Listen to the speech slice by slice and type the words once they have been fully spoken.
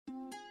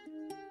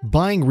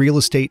Buying real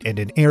estate and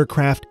an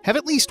aircraft have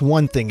at least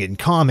one thing in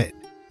common.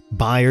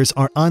 Buyers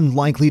are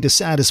unlikely to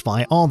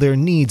satisfy all their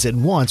needs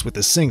and wants with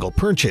a single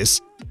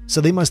purchase,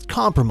 so they must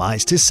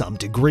compromise to some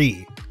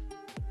degree.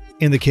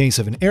 In the case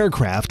of an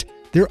aircraft,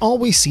 there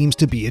always seems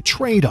to be a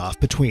trade-off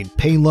between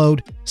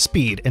payload,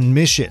 speed, and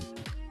mission.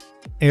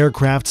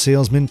 Aircraft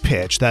salesmen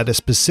pitch that a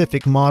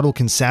specific model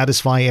can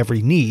satisfy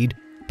every need,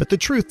 but the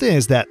truth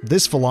is that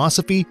this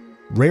philosophy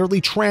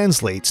rarely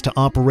translates to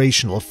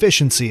operational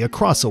efficiency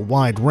across a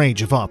wide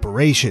range of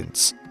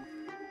operations.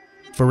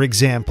 For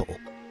example,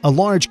 a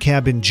large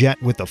cabin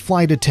jet with a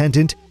flight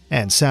attendant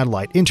and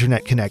satellite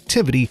internet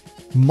connectivity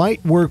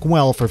might work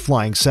well for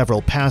flying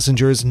several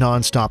passengers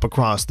nonstop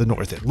across the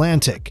North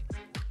Atlantic.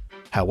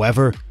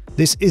 However,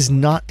 this is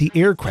not the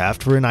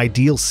aircraft for an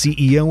ideal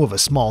CEO of a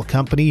small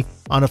company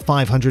on a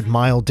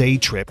 500-mile day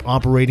trip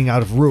operating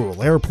out of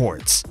rural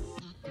airports.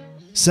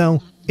 So,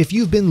 if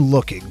you've been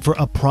looking for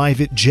a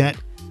private jet,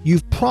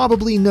 you've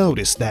probably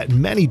noticed that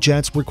many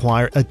jets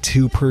require a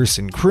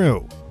two-person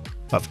crew.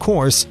 Of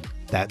course,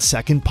 that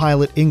second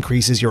pilot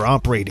increases your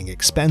operating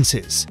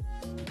expenses.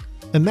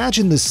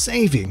 Imagine the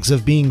savings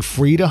of being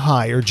free to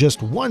hire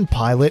just one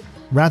pilot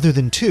rather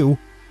than two,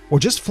 or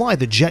just fly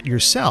the jet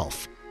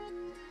yourself.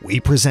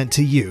 We present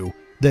to you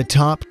the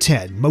top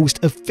 10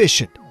 most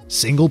efficient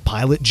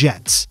single-pilot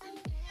jets.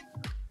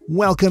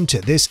 Welcome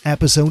to this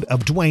episode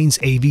of Dwayne's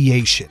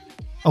Aviation.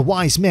 A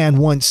wise man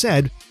once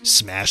said,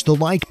 smash the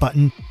like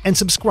button and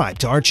subscribe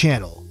to our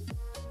channel.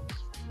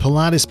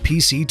 Pilatus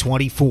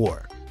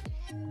PC-24.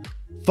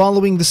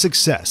 Following the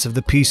success of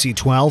the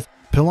PC-12,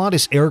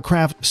 Pilatus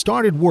Aircraft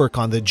started work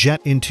on the jet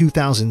in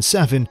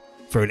 2007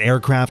 for an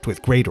aircraft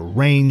with greater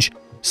range,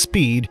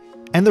 speed,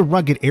 and the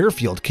rugged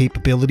airfield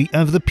capability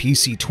of the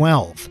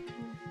PC-12.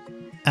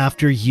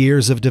 After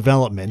years of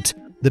development,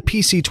 the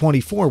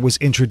PC-24 was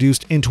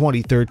introduced in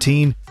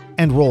 2013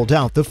 and rolled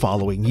out the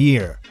following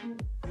year.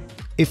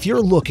 If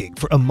you're looking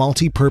for a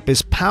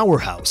multi-purpose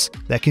powerhouse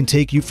that can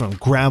take you from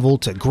gravel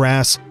to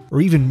grass or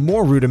even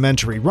more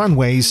rudimentary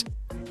runways,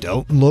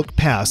 don't look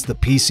past the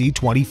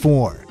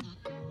PC-24.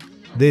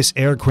 This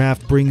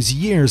aircraft brings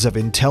years of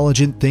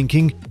intelligent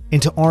thinking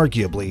into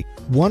arguably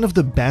one of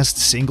the best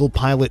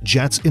single-pilot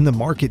jets in the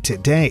market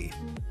today.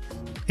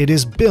 It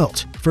is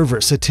built for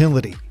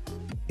versatility.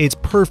 It's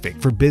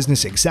perfect for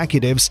business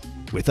executives,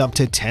 with up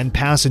to 10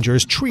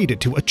 passengers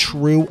treated to a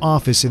true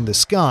office in the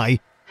sky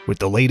with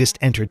the latest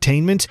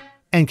entertainment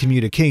and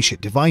communication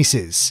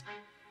devices.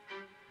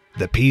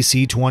 The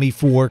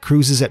PC-24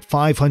 cruises at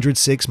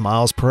 506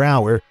 miles per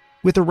hour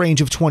with a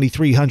range of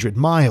 2,300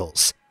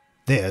 miles.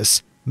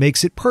 This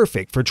makes it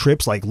perfect for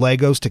trips like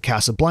Lagos to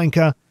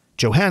Casablanca,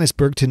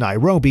 Johannesburg to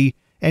Nairobi,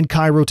 and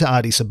Cairo to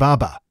Addis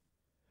Ababa.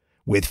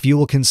 With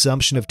fuel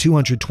consumption of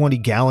 220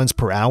 gallons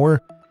per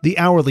hour, the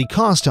hourly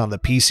cost on the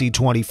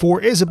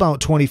PC-24 is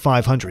about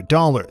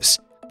 $2,500.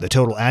 The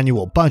total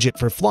annual budget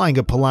for flying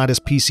a Pilatus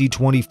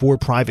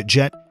PC-24 private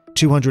jet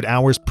 200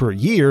 hours per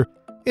year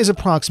is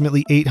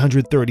approximately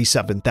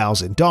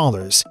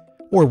 $837,000,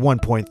 or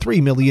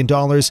 $1.3 million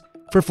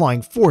for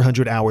flying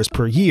 400 hours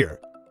per year.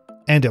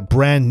 And a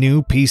brand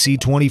new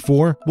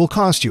PC-24 will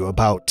cost you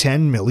about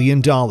 $10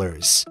 million.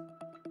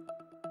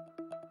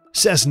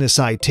 Cessna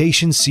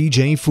Citation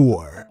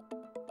CJ4.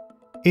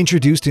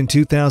 Introduced in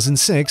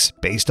 2006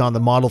 based on the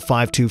Model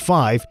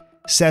 525,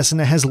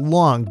 Cessna has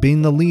long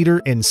been the leader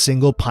in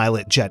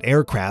single-pilot jet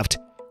aircraft,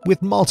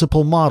 with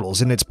multiple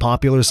models in its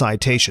popular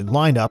Citation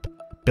lineup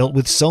built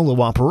with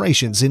solo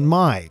operations in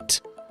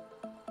mind.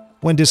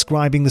 When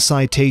describing the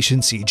Citation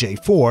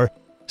CJ4,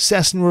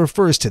 Cessna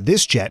refers to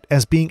this jet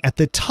as being at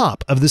the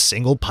top of the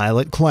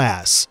single-pilot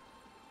class.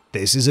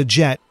 This is a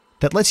jet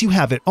that lets you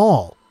have it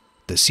all.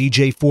 The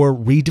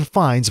CJ4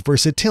 redefines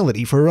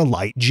versatility for a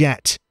light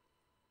jet.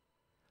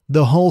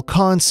 The whole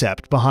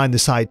concept behind the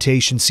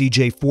Citation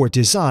CJ4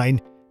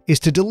 design is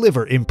to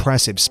deliver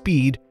impressive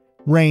speed,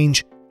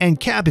 range, and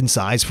cabin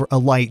size for a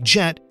light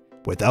jet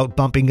without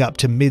bumping up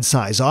to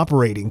mid-size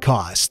operating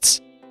costs.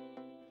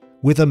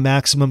 With a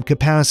maximum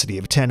capacity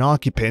of 10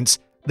 occupants,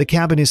 the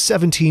cabin is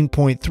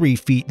 17.3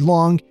 feet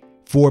long,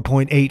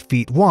 4.8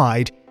 feet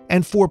wide,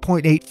 and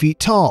 4.8 feet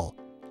tall,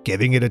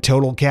 giving it a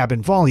total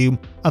cabin volume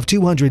of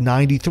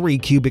 293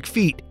 cubic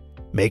feet,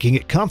 making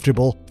it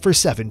comfortable for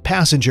 7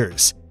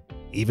 passengers,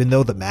 even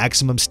though the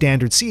maximum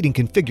standard seating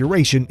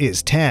configuration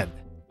is 10.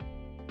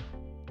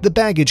 The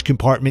baggage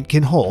compartment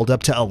can hold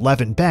up to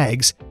 11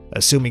 bags,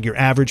 assuming your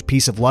average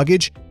piece of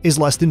luggage is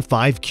less than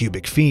 5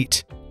 cubic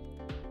feet.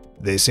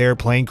 This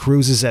airplane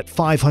cruises at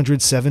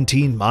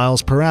 517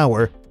 miles per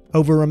hour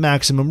over a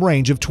maximum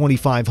range of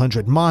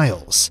 2,500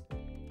 miles.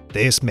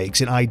 This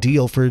makes it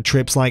ideal for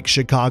trips like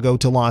Chicago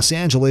to Los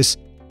Angeles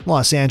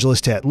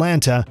to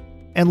Atlanta,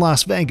 and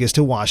Las Vegas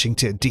to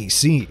Washington,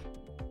 D.C.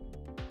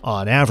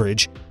 On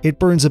average, it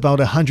burns about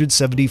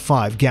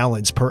 175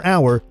 gallons per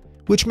hour,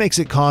 which makes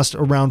it cost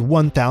around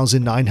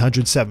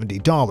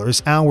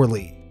 $1,970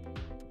 hourly.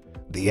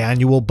 The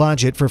annual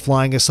budget for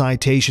flying a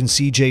Citation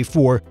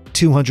CJ4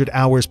 200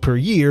 hours per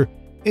year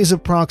is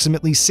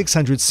approximately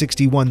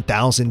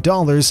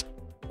 $661,000,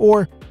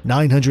 or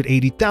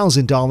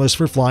 $980,000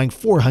 for flying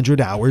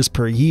 400 hours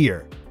per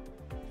year.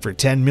 For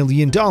 $10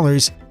 million,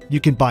 you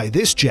can buy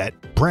this jet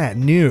brand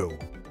new.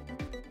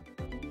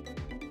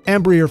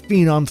 Embraer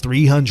Phenom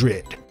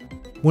 300.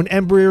 When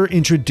Embraer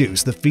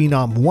introduced the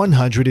Phenom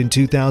 100 in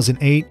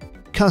 2008,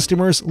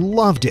 customers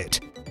loved it,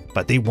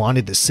 but they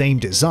wanted the same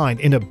design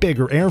in a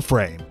bigger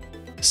airframe,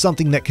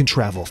 something that can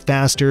travel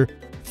faster,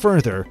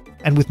 further,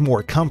 and with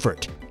more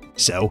comfort.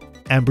 So,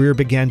 Embraer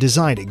began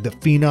designing the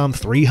Phenom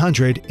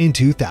 300 in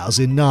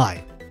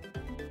 2009.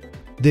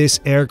 This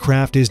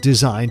aircraft is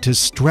designed to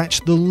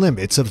stretch the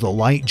limits of the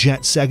light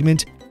jet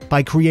segment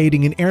by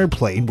creating an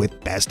airplane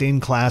with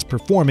best-in-class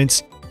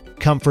performance,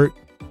 comfort,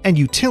 and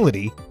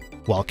utility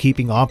while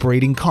keeping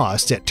operating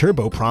costs at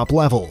turboprop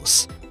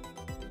levels.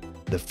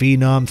 The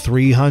Phenom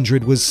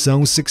 300 was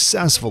so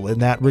successful in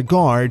that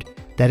regard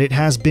that it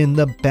has been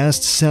the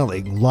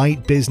best-selling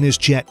light business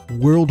jet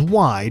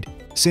worldwide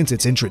since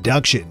its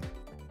introduction.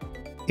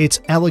 Its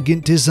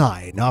elegant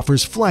design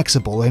offers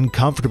flexible and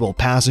comfortable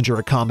passenger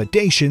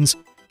accommodations,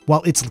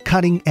 while its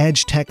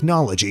cutting-edge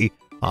technology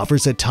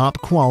offers a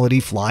top-quality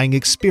flying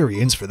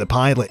experience for the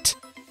pilot.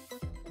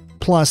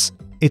 Plus,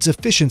 its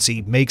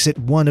efficiency makes it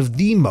one of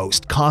the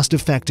most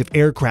cost-effective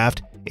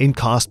aircraft in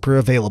cost per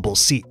available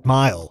seat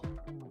mile.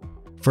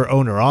 For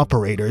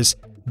owner-operators,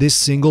 this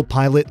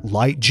single-pilot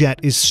light jet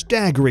is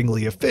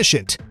staggeringly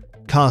efficient,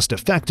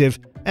 cost-effective,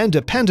 and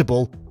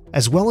dependable,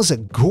 as well as a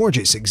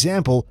gorgeous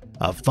example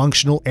of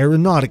functional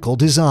aeronautical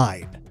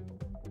design.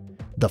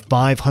 The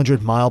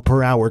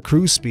 500-mile-per-hour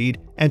cruise speed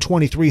and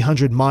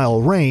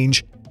 2,300-mile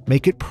range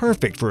make it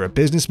perfect for a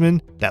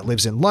businessman that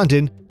lives in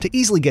London to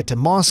easily get to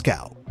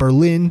Moscow,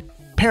 Berlin,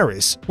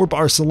 Paris, or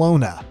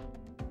Barcelona.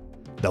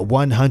 The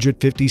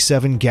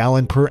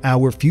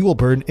 157-gallon-per-hour fuel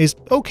burn is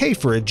okay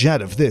for a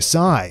jet of this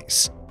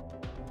size.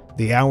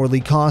 The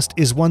hourly cost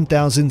is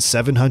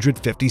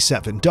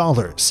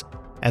 $1,757,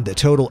 and the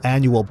total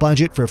annual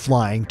budget for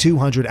flying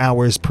 200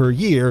 hours per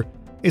year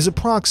is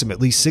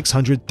approximately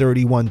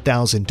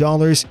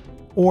 $631,000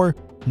 or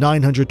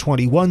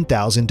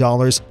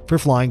 $921,000 for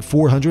flying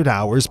 400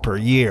 hours per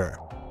year.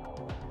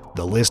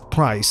 The list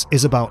price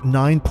is about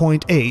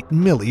 $9.8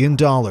 million.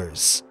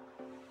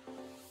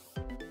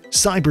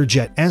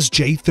 Cyberjet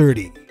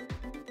SJ-30.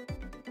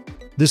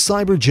 The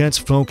Cyberjet's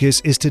focus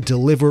is to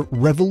deliver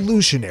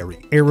revolutionary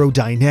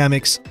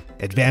aerodynamics,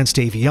 advanced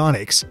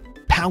avionics,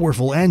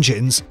 powerful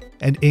engines,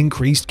 and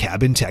increased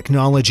cabin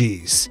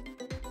technologies.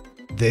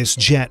 This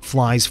jet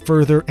flies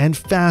further and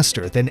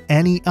faster than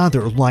any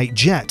other light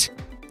jet.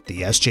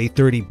 The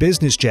SJ-30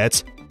 business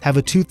jets have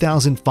a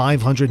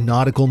 2,500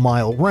 nautical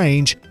mile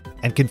range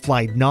and can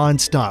fly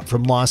non-stop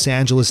from Los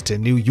Angeles to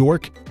New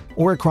York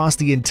or across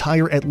the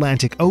entire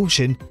Atlantic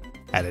Ocean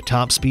at a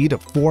top speed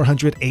of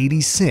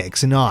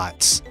 486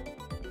 knots.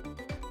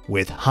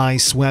 With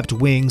high-swept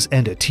wings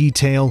and a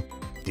T-tail,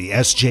 the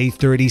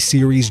SJ-30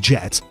 series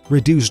jets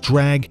reduce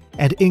drag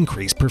and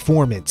increase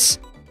performance.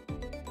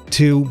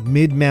 Two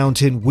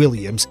mid-mountain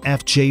Williams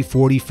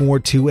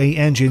FJ44-2A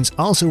engines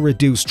also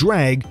reduce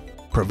drag,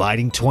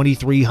 providing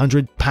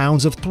 2,300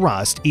 pounds of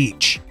thrust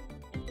each.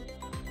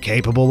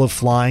 Capable of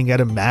flying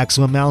at a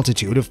maximum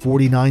altitude of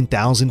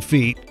 49,000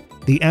 feet,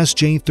 the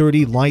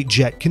SJ-30 light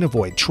jet can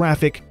avoid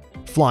traffic,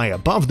 fly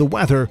above the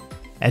weather,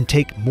 and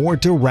take more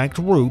direct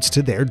routes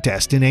to their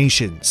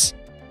destinations.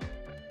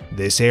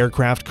 This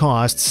aircraft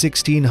costs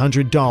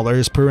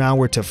 $1,600 per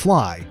hour to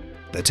fly.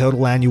 The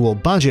total annual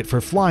budget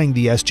for flying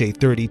the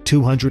SJ-30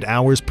 200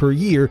 hours per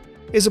year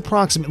is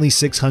approximately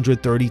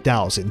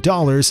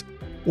 $630,000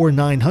 or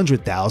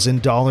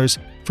 $900,000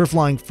 for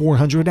flying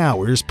 400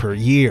 hours per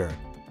year.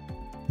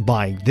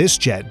 Buying this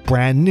jet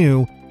brand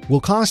new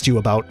will cost you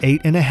about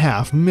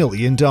 $8.5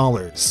 million.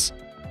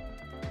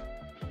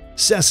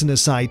 Cessna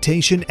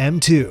Citation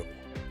M2.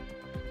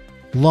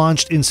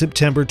 Launched in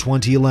September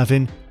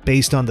 2011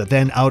 based on the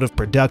then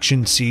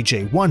out-of-production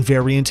CJ-1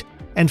 variant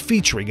and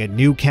featuring a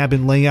new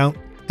cabin layout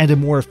and a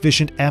more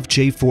efficient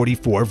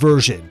FJ-44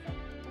 version.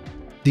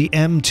 The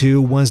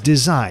M2 was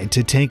designed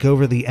to take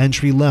over the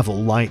entry-level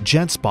light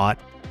jet spot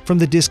from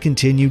the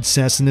discontinued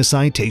Cessna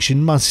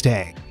Citation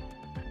Mustang.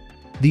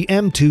 The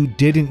M2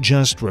 didn't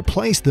just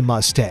replace the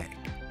Mustang,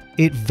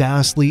 it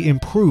vastly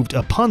improved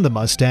upon the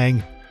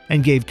Mustang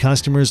and gave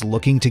customers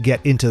looking to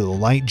get into the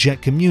light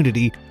jet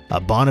community a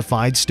bona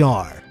fide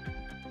star.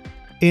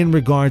 In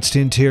regards to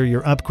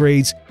interior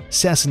upgrades,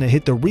 Cessna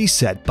hit the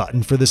reset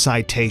button for the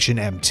Citation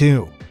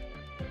M2.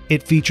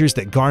 It features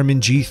the Garmin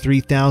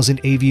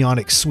G3000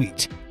 avionics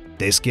suite.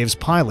 This gives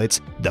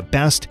pilots the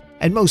best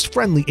and most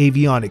friendly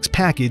avionics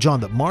package on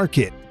the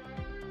market.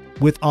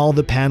 With all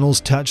the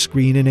panels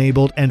touchscreen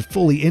enabled and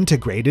fully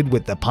integrated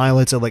with the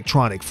pilot's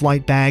electronic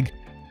flight bag,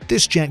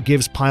 this jet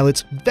gives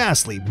pilots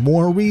vastly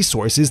more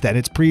resources than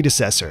its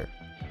predecessor.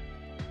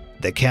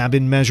 The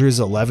cabin measures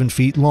 11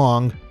 feet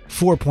long,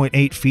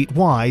 4.8 feet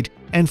wide,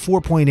 and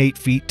 4.8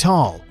 feet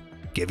tall,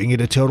 giving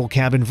it a total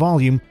cabin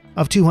volume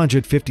of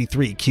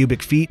 253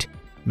 cubic feet,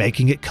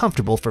 making it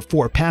comfortable for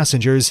 4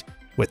 passengers,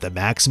 with the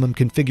maximum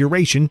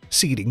configuration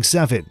seating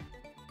 7.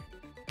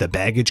 The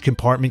baggage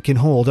compartment can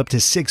hold up to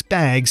 6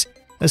 bags,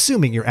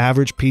 assuming your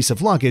average piece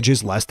of luggage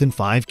is less than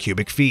 5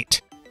 cubic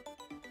feet.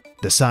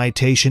 The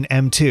Citation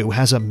M2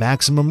 has a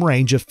maximum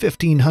range of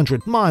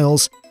 1,500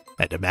 miles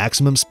and a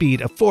maximum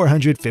speed of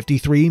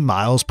 453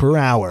 miles per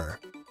hour.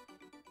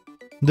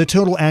 The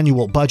total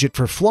annual budget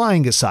for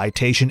flying a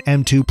Citation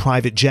M2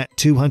 private jet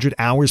 200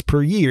 hours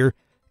per year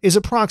is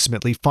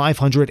approximately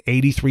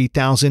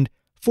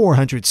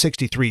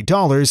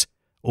 $583,463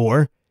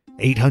 or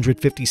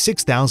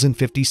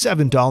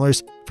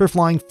 $856,057 for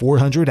flying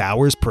 400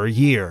 hours per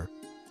year.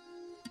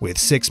 With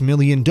 $6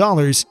 million,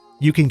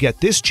 you can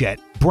get this jet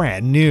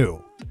brand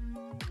new.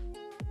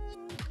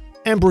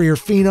 Embraer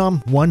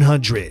Phenom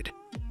 100.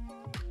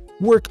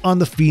 Work on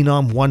the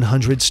Phenom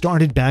 100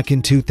 started back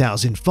in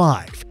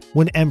 2005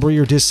 when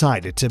Embraer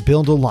decided to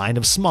build a line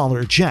of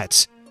smaller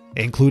jets,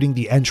 including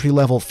the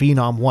entry-level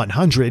Phenom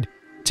 100,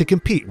 to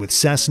compete with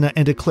Cessna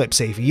and Eclipse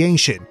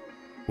Aviation,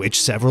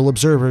 which several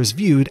observers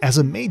viewed as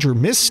a major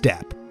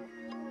misstep.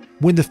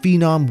 When the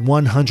Phenom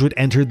 100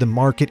 entered the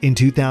market in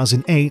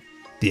 2008,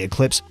 the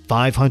Eclipse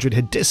 500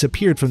 had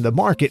disappeared from the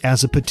market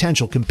as a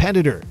potential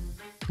competitor,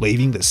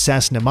 leaving the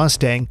Cessna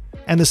Mustang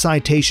and the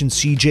Citation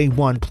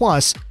CJ1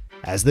 Plus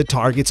as the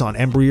targets on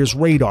Embraer's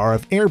radar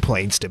of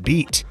airplanes to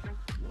beat.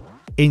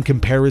 In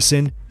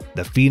comparison,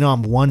 the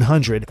Phenom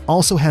 100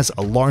 also has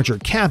a larger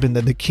cabin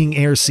than the King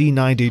Air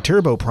C90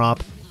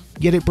 turboprop,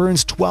 yet it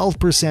burns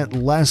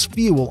 12% less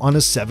fuel on a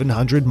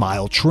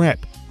 700-mile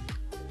trip.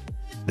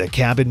 The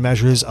cabin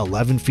measures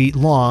 11 feet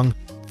long,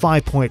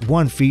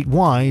 5.1 feet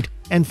wide,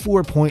 and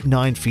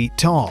 4.9 feet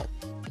tall,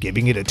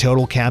 giving it a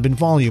total cabin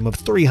volume of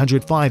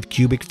 305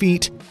 cubic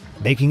feet,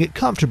 making it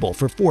comfortable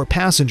for 4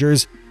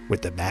 passengers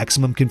with the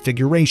maximum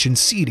configuration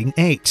seating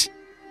 8.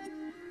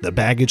 The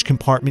baggage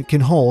compartment can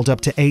hold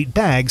up to 8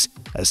 bags,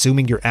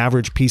 assuming your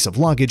average piece of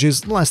luggage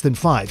is less than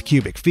 5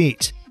 cubic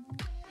feet.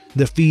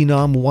 The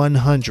Phenom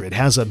 100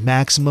 has a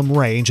maximum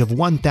range of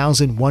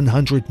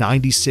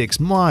 1,196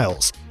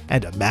 miles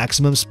and a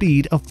maximum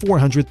speed of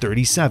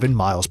 437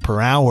 miles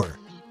per hour.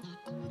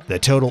 The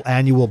total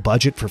annual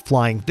budget for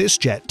flying this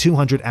jet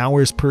 200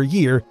 hours per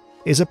year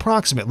is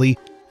approximately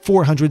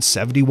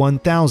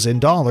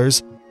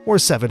 $471,000 or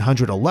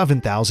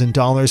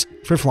 $711,000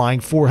 for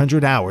flying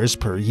 400 hours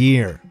per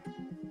year.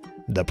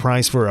 The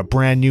price for a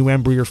brand new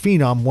Embraer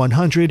Phenom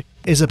 100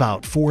 is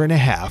about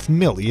 $4.5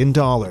 million.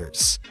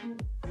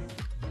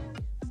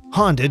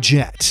 Honda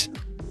Jet.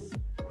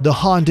 The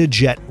Honda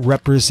Jet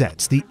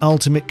represents the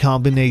ultimate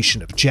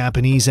combination of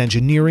Japanese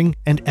engineering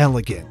and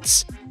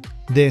elegance.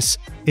 This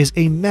is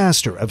a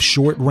master of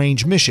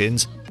short-range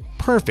missions,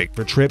 perfect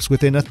for trips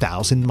within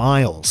 1,000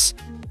 miles.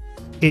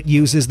 It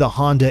uses the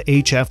Honda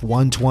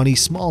HF120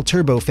 small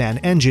turbofan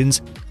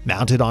engines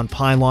mounted on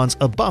pylons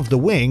above the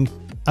wing,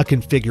 a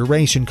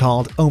configuration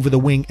called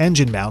over-the-wing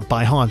engine mount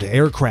by Honda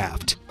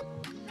Aircraft.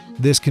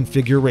 This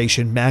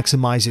configuration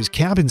maximizes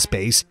cabin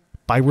space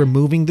by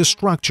removing the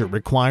structure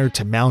required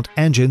to mount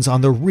engines on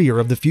the rear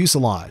of the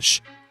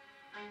fuselage.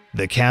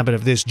 The cabin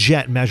of this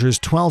jet measures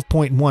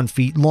 12.1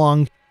 feet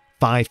long,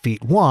 5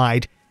 feet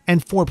wide,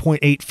 and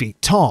 4.8 feet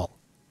tall,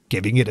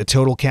 giving it a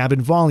total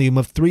cabin volume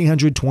of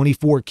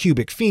 324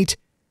 cubic feet,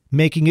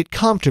 making it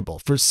comfortable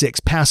for 6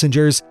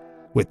 passengers,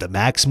 with the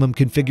maximum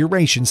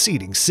configuration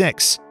seating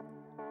 6.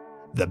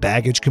 The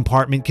baggage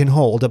compartment can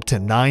hold up to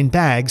 9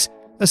 bags,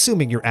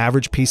 assuming your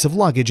average piece of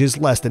luggage is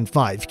less than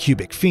 5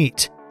 cubic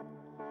feet.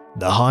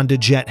 The Honda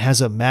Jet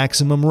has a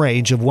maximum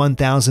range of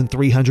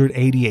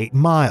 1,388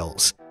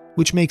 miles,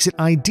 which makes it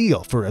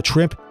ideal for a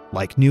trip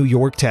like New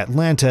York to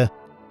Atlanta,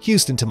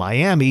 Houston to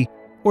Miami,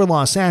 or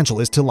Los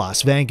Angeles to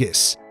Las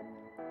Vegas.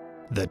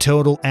 The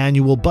total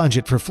annual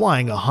budget for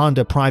flying a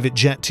Honda private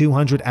jet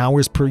 200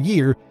 hours per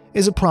year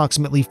is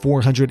approximately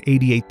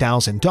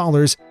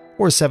 $488,000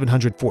 or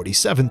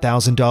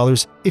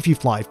 $747,000 if you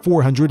fly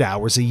 400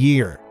 hours a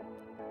year.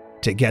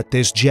 To get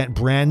this jet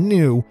brand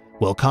new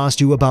will cost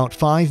you about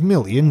 $5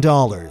 million.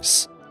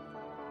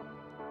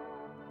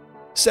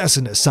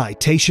 Cessna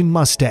Citation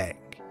Mustang.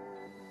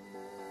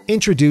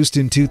 Introduced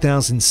in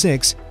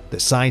 2006, the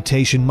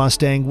Citation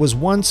Mustang was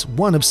once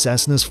one of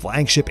Cessna's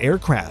flagship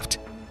aircraft,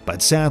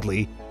 but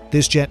sadly,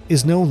 this jet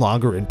is no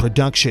longer in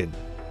production.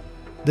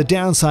 The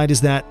downside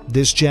is that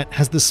this jet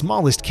has the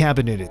smallest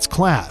cabin in its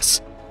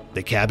class.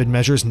 The cabin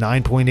measures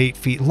 9.8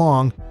 feet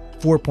long,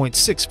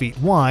 4.6 feet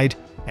wide,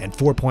 and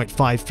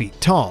 4.5 feet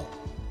tall,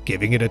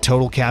 giving it a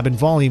total cabin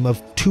volume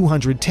of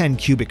 210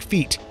 cubic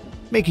feet,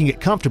 making it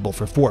comfortable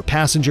for 4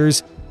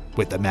 passengers,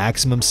 with the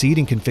maximum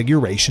seating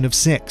configuration of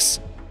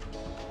 6.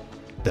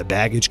 The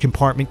baggage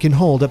compartment can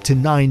hold up to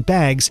 9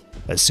 bags,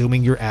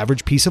 assuming your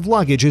average piece of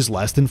luggage is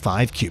less than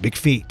 5 cubic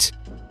feet.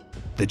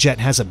 The jet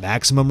has a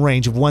maximum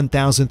range of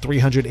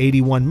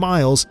 1,381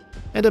 miles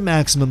and a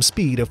maximum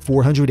speed of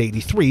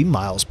 483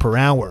 miles per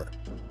hour.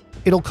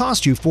 It'll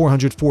cost you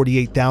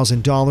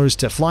 $448,000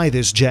 to fly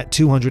this jet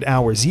 200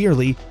 hours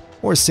yearly,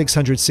 or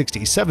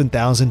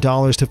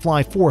 $667,000 to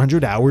fly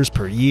 400 hours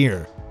per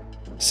year.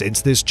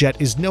 Since this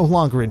jet is no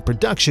longer in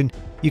production,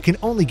 you can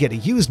only get a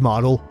used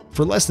model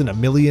for less than $1.5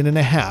 million.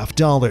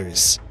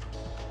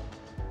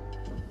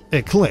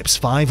 Eclipse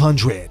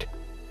 500.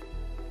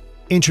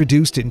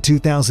 Introduced in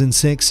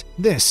 2006,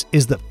 this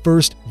is the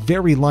first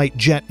very light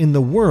jet in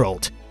the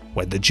world.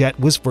 When the jet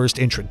was first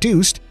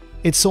introduced,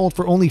 it sold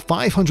for only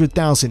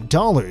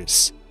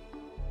 $500,000.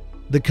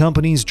 The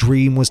company's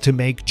dream was to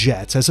make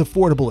jets as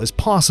affordable as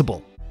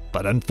possible,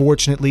 but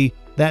unfortunately,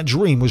 that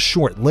dream was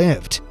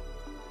short-lived.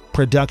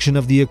 Production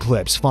of the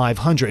Eclipse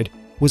 500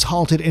 was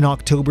halted in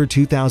October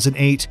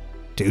 2008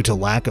 due to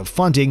lack of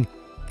funding,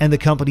 and the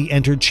company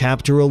entered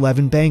Chapter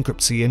 11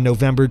 bankruptcy in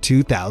November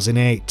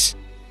 2008.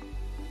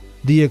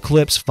 The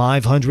Eclipse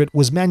 500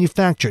 was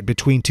manufactured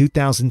between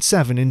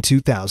 2007 and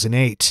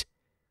 2008.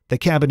 The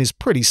cabin is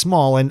pretty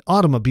small and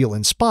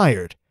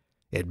automobile-inspired.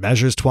 It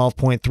measures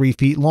 12.3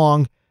 feet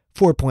long,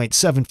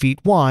 4.7 feet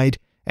wide,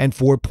 and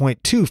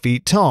 4.2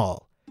 feet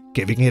tall,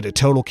 giving it a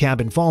total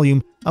cabin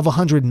volume of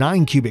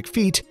 109 cubic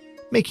feet,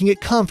 making it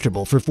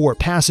comfortable for 4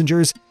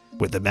 passengers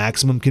with the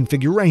maximum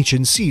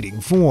configuration seating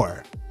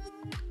 4.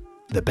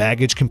 The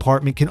baggage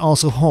compartment can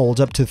also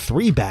hold up to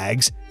 3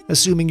 bags,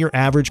 assuming your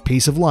average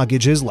piece of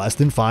luggage is less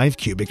than 5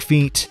 cubic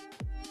feet.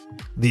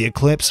 The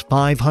Eclipse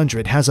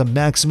 500 has a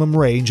maximum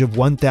range of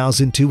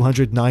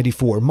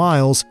 1,294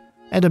 miles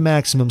and a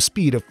maximum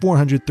speed of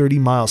 430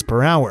 miles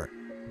per hour,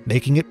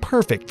 making it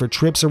perfect for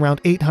trips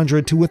around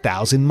 800 to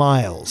 1,000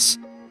 miles.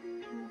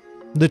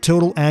 The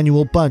total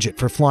annual budget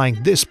for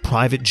flying this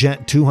private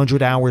jet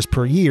 200 hours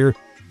per year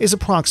is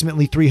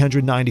approximately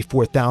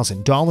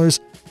 $394,000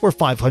 or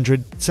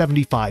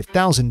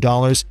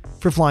 $575,000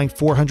 for flying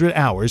 400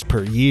 hours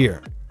per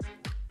year.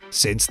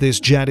 Since this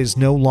jet is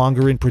no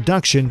longer in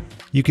production,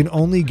 you can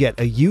only get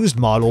a used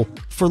model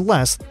for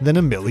less than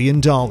 $1 million.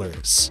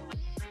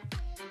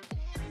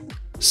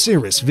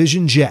 Cirrus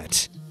Vision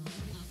Jet.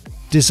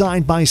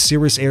 Designed by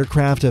Cirrus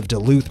Aircraft of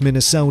Duluth,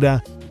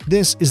 Minnesota,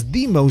 this is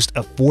the most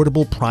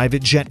affordable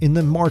private jet in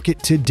the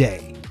market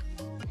today.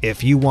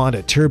 If you want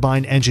a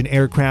turbine engine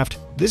aircraft,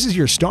 this is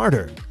your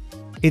starter.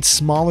 It's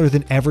smaller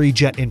than every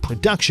jet in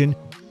production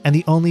and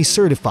the only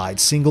certified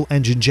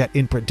single-engine jet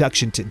in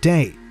production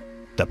today.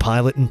 The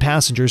pilot and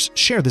passengers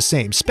share the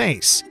same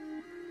space.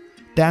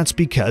 That's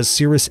because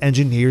Cirrus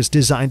engineers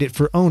designed it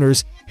for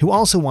owners who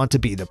also want to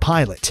be the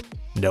pilot.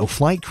 No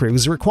flight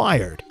crews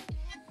required.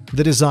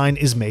 The design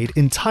is made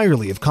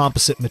entirely of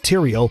composite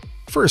material,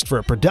 first for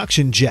a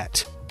production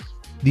jet.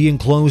 The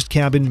enclosed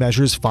cabin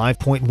measures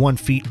 5.1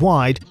 feet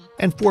wide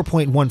and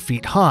 4.1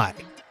 feet high.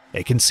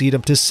 It can seat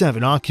up to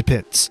 7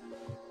 occupants.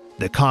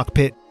 The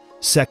cockpit,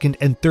 second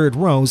and third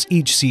rows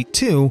each seat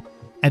 2,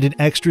 and an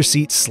extra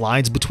seat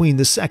slides between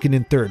the second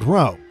and third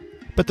row,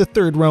 but the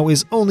third row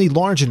is only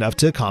large enough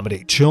to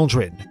accommodate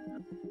children.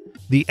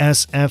 The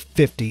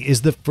SF-50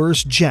 is the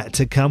first jet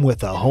to come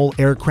with a whole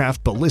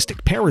aircraft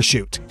ballistic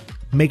parachute,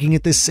 making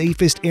it the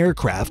safest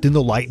aircraft in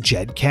the light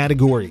jet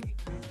category.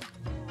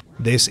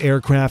 This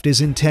aircraft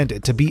is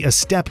intended to be a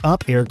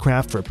step-up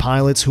aircraft for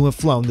pilots who have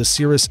flown the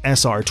Cirrus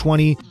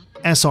SR-20,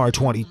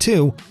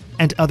 SR-22,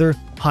 and other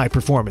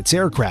high-performance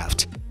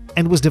aircraft,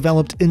 and was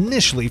developed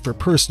initially for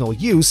personal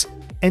use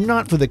and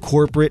not for the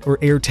corporate or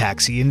air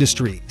taxi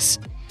industries.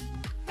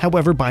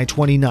 However, by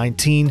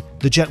 2019,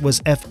 the jet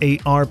was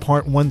FAR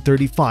Part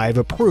 135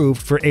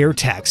 approved for air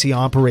taxi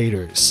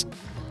operators.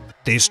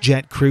 This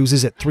jet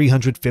cruises at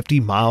 350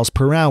 miles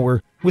per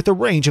hour with a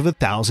range of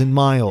 1,000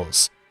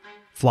 miles.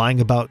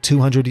 Flying about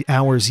 200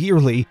 hours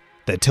yearly,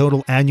 the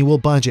total annual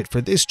budget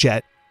for this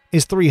jet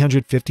is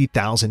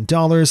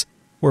 $350,000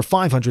 or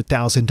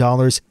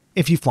 $500,000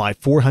 if you fly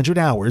 400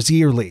 hours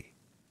yearly.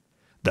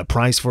 The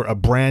price for a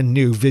brand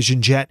new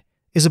Vision jet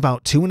is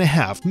about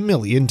 $2.5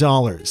 million.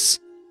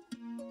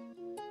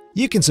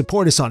 You can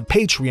support us on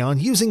Patreon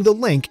using the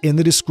link in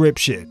the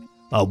description.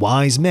 A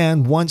wise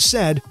man once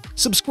said,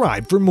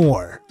 "Subscribe for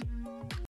more."